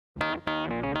Hi,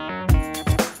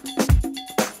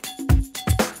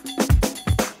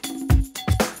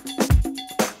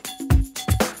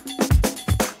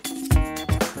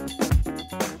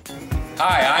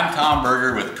 I'm Tom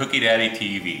Berger with Cookie Daddy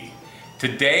TV.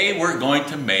 Today we're going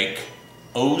to make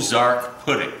Ozark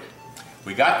Pudding.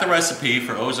 We got the recipe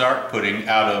for Ozark Pudding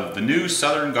out of the new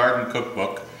Southern Garden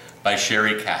Cookbook by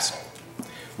Sherry Castle.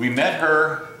 We met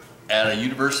her at a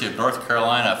University of North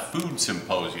Carolina food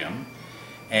symposium,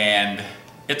 and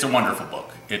it's a wonderful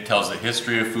book. It tells the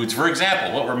history of foods. For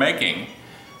example, what we're making,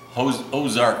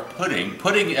 Ozark Pudding.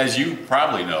 Pudding, as you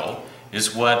probably know,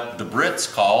 is what the Brits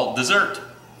call dessert.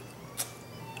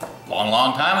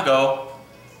 Long time ago,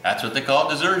 that's what they called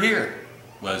dessert here,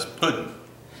 was pudding.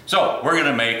 So we're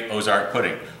gonna make Ozark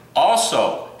Pudding.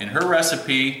 Also, in her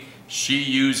recipe, she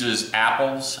uses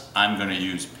apples. I'm gonna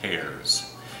use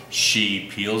pears. She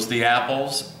peels the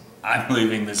apples. I'm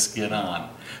leaving the skin on.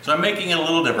 So I'm making it a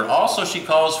little different. Also, she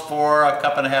calls for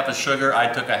 1.5 cups of sugar. I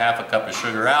took 1/2 cup of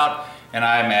sugar out, and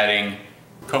I'm adding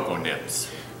cocoa nibs.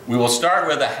 We will start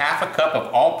with 1/2 cup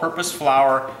of all-purpose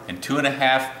flour and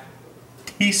 2.5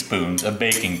 teaspoons of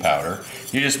baking powder.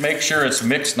 You just make sure it's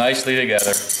mixed nicely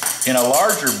together. In a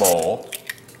larger bowl,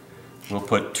 we'll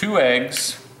put 2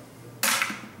 eggs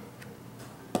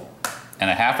and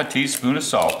 1/2 teaspoon of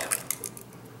salt.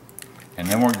 And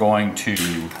then we're going to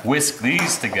whisk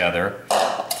these together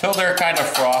till they're kind of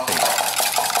frothy.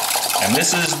 And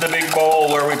this is the big bowl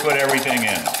where we put everything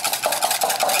in.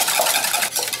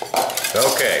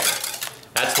 Okay,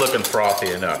 that's looking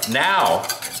frothy enough. Now,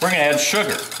 we're gonna add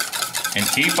sugar. And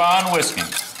keep on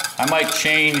whisking. I might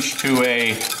change to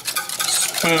a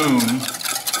spoon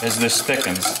as this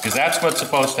thickens, because that's what's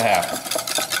supposed to happen.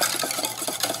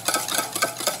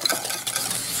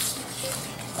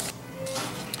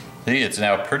 See, it's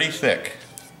now pretty thick.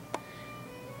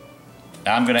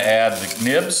 Now I'm going to add the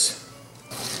nibs.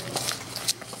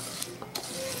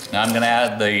 Now I'm going to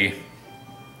add the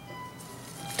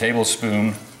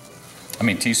teaspoon,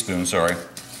 sorry,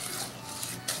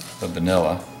 of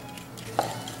vanilla.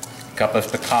 Cup of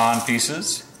pecan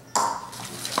pieces.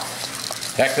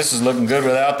 Heck, this is looking good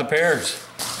without the pears.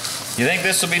 You think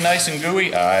this will be nice and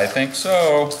gooey? I think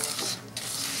so.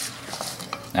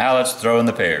 Now let's throw in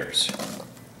the pears.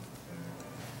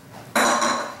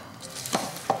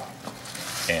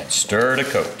 And stir to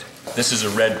coat. This is a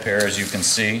red pear, as you can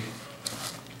see.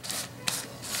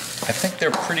 I think they're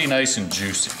pretty nice and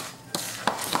juicy.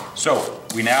 So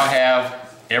we now have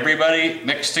everybody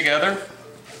mixed together.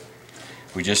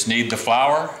 We just need the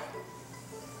flour,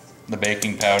 the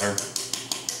baking powder,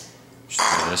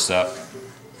 stir this up,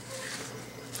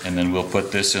 and then we'll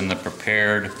put this in the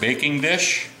prepared baking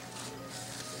dish.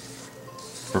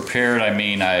 Prepared, I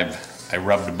mean I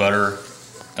rubbed butter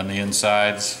on the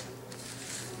insides,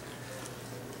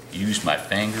 used my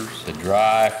fingers. The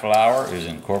dry flour is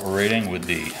incorporating with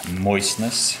the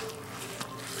moistness.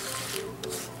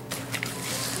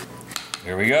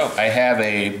 Here we go. I have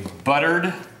a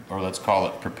buttered, or let's call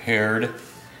it prepared,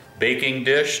 baking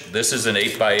dish. This is an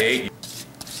 8x8.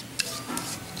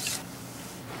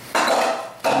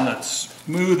 And let's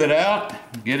smooth it out,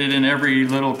 get it in every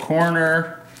little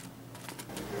corner.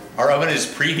 Our oven is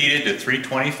preheated to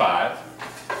 325.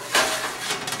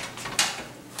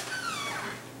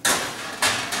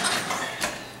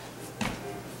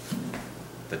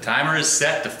 The timer is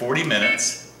set to 40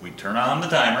 minutes. We turn on the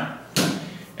timer.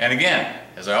 And again,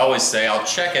 as I always say, I'll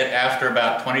check it after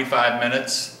about 25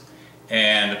 minutes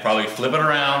and probably flip it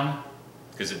around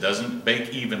because it doesn't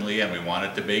bake evenly, and we want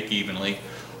it to bake evenly.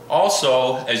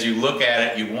 Also, as you look at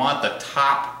it, you want the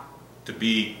top to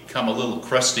become a little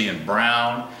crusty and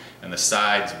brown and the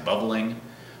sides bubbling.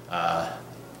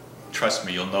 Trust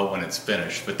me, you'll know when it's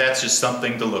finished, but that's just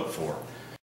something to look for.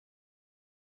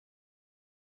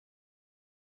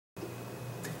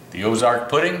 The Ozark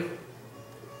pudding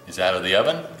is out of the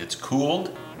oven. It's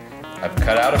cooled. I've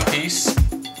cut out a piece,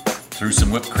 threw some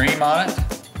whipped cream on it.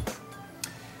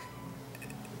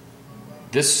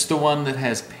 This is the one that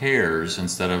has pears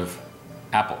instead of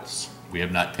apples. We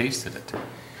have not tasted it.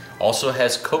 Also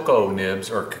has cocoa nibs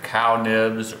or cacao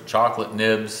nibs or chocolate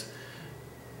nibs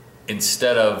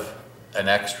instead of an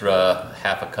extra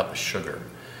 1/2 cup of sugar.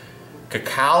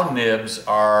 Cacao nibs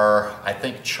are, I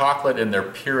think, chocolate in their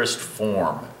purest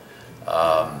form.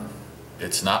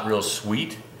 It's not real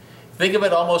sweet. Think of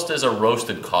it almost as a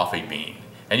roasted coffee bean.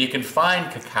 And you can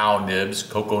find cacao nibs,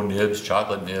 cocoa nibs,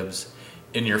 chocolate nibs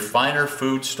in your finer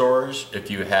food stores. If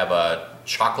you have a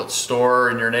chocolate store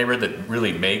in your neighborhood that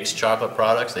really makes chocolate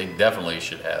products, they definitely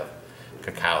should have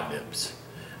cacao nibs.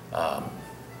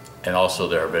 And also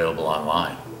they're available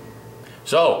online.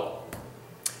 So,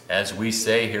 As we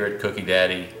say here at Cookie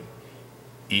Daddy,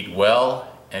 eat well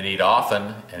and eat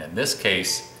often, and in this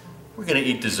case, we're gonna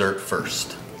eat dessert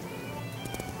first.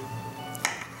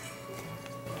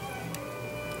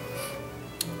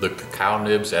 The cacao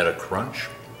nibs add a crunch.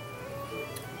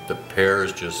 The pear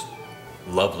is just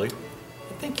lovely.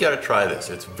 I think you ought to try this.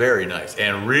 It's very nice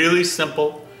and really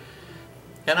simple.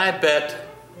 And I bet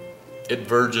it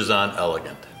verges on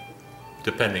elegant,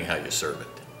 depending how you serve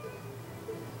it.